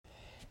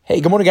Hey,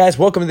 good morning, guys.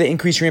 Welcome to the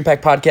Increase Your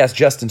Impact Podcast.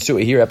 Justin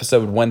Stewart here,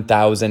 episode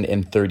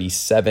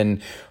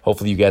 1037.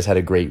 Hopefully you guys had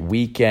a great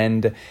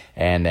weekend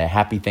and a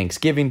happy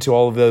Thanksgiving to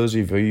all of those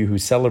of you who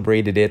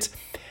celebrated it.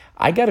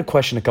 I got a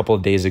question a couple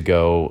of days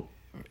ago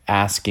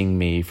asking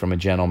me from a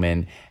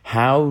gentleman,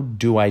 how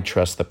do I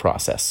trust the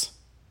process?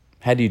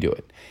 How do you do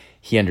it?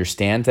 He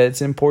understands that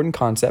it's an important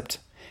concept.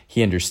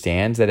 He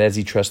understands that as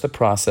he trusts the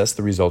process,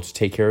 the results will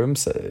take care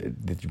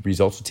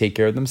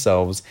of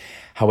themselves.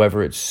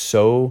 However, it's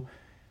so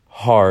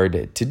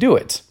hard to do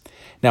it.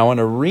 Now, I want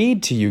to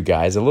read to you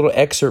guys a little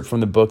excerpt from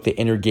the book, The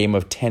Inner Game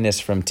of Tennis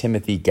from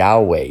Timothy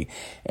Gallwey.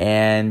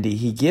 And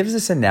he gives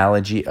this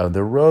analogy of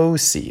the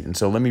rose seed. And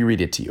so let me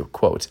read it to you.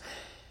 Quote,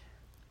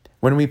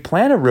 "When we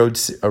plant a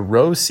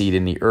rose seed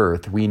in the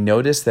earth, we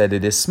notice that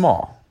it is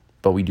small,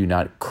 but we do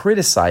not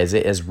criticize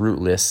it as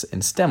rootless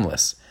and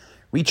stemless.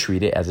 We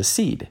treat it as a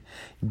seed,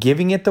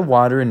 giving it the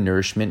water and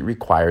nourishment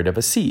required of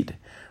a seed.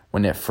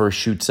 When it first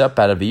shoots up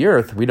out of the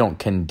earth, we don't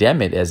condemn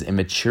it as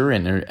immature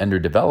and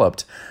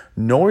underdeveloped,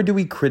 nor do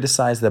we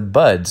criticize the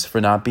buds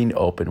for not being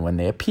open when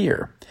they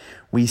appear.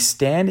 We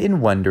stand in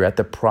wonder at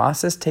the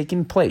process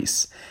taking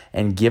place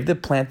and give the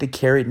plant the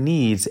care it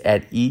needs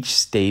at each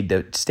stage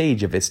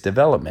of its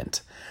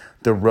development.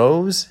 The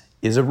rose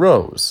is a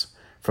rose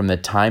from the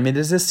time it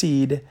is a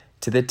seed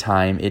to the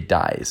time it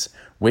dies.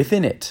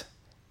 Within it,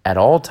 at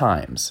all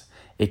times,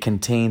 it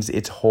contains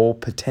its whole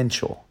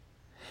potential.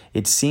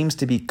 It seems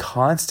to be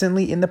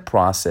constantly in the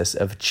process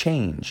of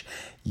change,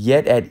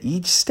 yet at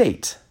each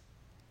state,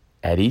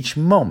 at each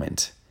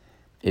moment,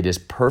 it is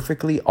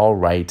perfectly all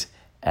right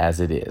as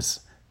it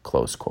is."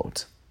 Close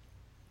quote.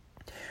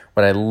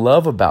 What I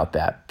love about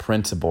that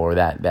principle or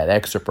that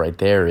excerpt right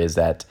there is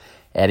that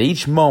at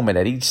each moment,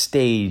 at each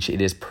stage,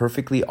 it is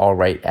perfectly all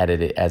right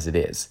as it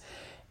is.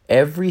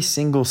 Every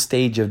single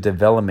stage of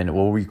development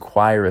will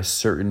require a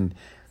certain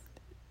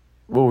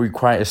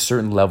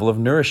level of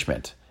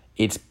nourishment.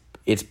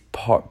 It's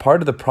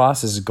part of the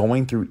process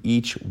going through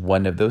each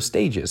one of those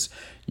stages.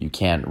 You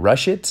can't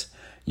rush it.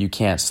 You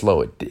can't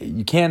slow it.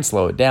 You can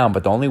slow it down,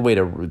 but the only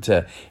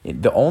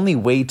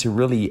way to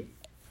really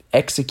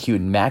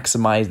execute and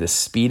maximize the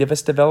speed of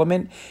its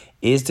development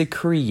is to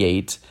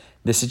create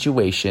the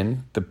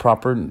situation, the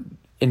proper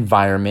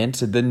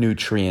environment, the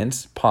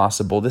nutrients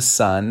possible, the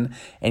sun,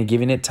 and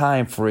giving it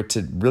time for it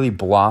to really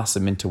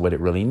blossom into what it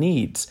really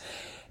needs.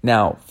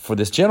 Now, for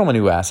this gentleman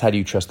who asked, how do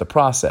you trust the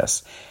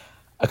process?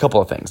 A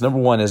couple of things. Number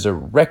one is to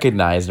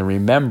recognize and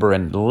remember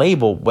and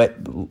label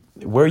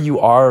where you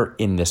are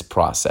in this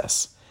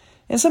process.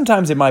 And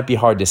sometimes it might be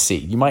hard to see.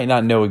 You might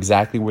not know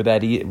exactly where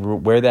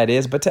that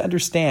is, but to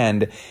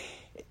understand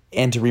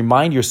and to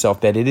remind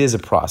yourself that it is a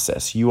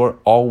process. You are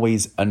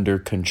always under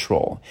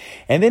control.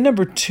 And then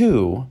number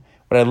two,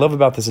 what I love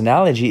about this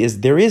analogy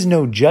is there is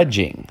no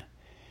judging.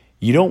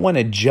 You don't want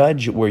to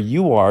judge where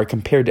you are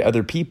compared to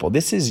other people.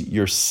 This is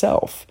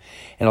yourself.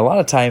 And a lot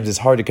of times it's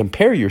hard to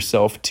compare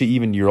yourself to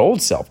even your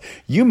old self.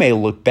 You may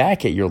look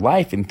back at your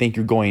life and think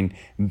you're going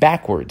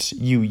backwards.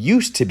 You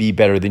used to be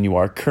better than you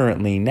are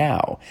currently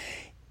now.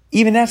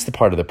 Even that's the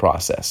part of the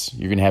process.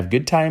 You're going to have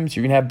good times,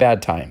 you're going to have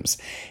bad times.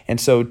 And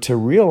so to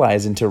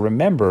realize and to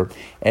remember,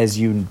 as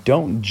you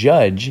don't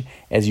judge,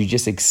 as you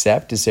just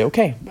accept and say,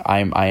 okay,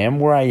 I am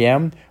where I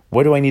am.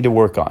 What do I need to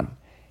work on?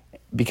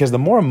 Because the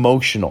more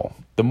emotional,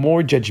 the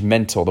more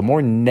judgmental, the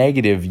more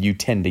negative you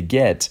tend to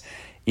get,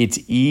 it's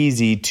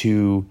easy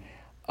to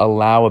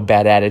allow a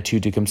bad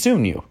attitude to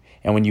consume you.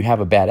 And when you have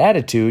a bad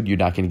attitude, you're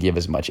not going to give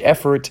as much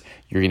effort.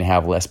 You're going to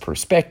have less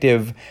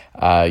perspective.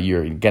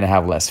 You're going to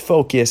have less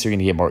focus. You're going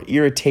to get more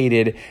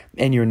irritated,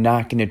 and you're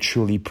not going to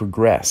truly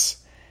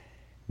progress.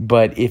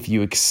 But if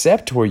you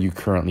accept where you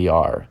currently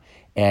are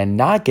and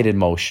not get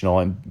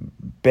emotional,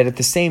 but at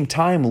the same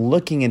time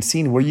looking and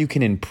seeing where you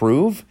can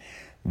improve,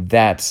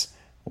 that's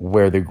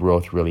where the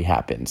growth really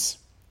happens.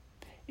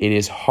 It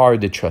is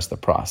hard to trust the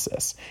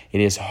process.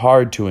 It is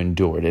hard to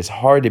endure. It is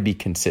hard to be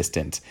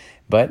consistent.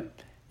 But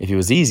if it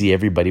was easy,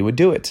 everybody would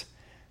do it.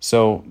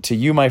 So to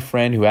you, my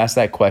friend, who asked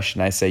that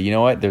question, I say, you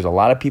know what? There's a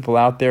lot of people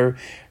out there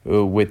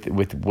with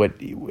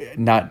what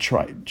not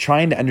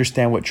trying to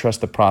understand what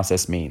trust the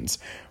process means.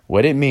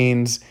 What it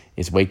means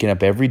is waking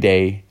up every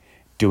day,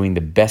 doing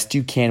the best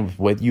you can with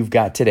what you've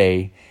got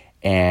today,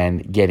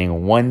 and getting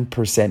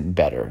 1%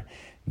 better.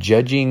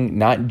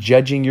 Not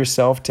judging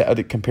yourself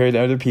compared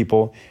to other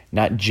people,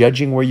 not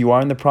judging where you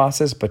are in the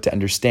process, but to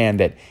understand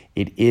that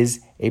it is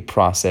a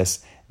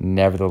process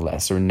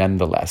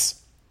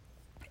nonetheless,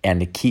 and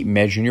to keep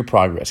measuring your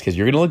progress, because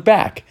you're going to look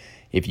back.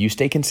 If you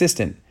stay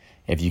consistent,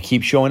 if you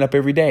keep showing up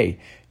every day,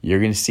 you're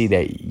going to see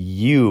that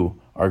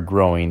you are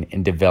growing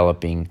and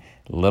developing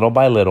little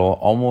by little,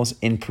 almost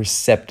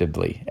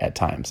imperceptibly at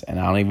times. And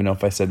I don't even know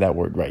if I said that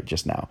word right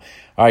just now.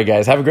 All right,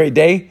 guys, have a great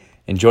day.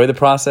 Enjoy the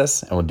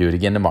process, and we'll do it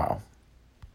again tomorrow.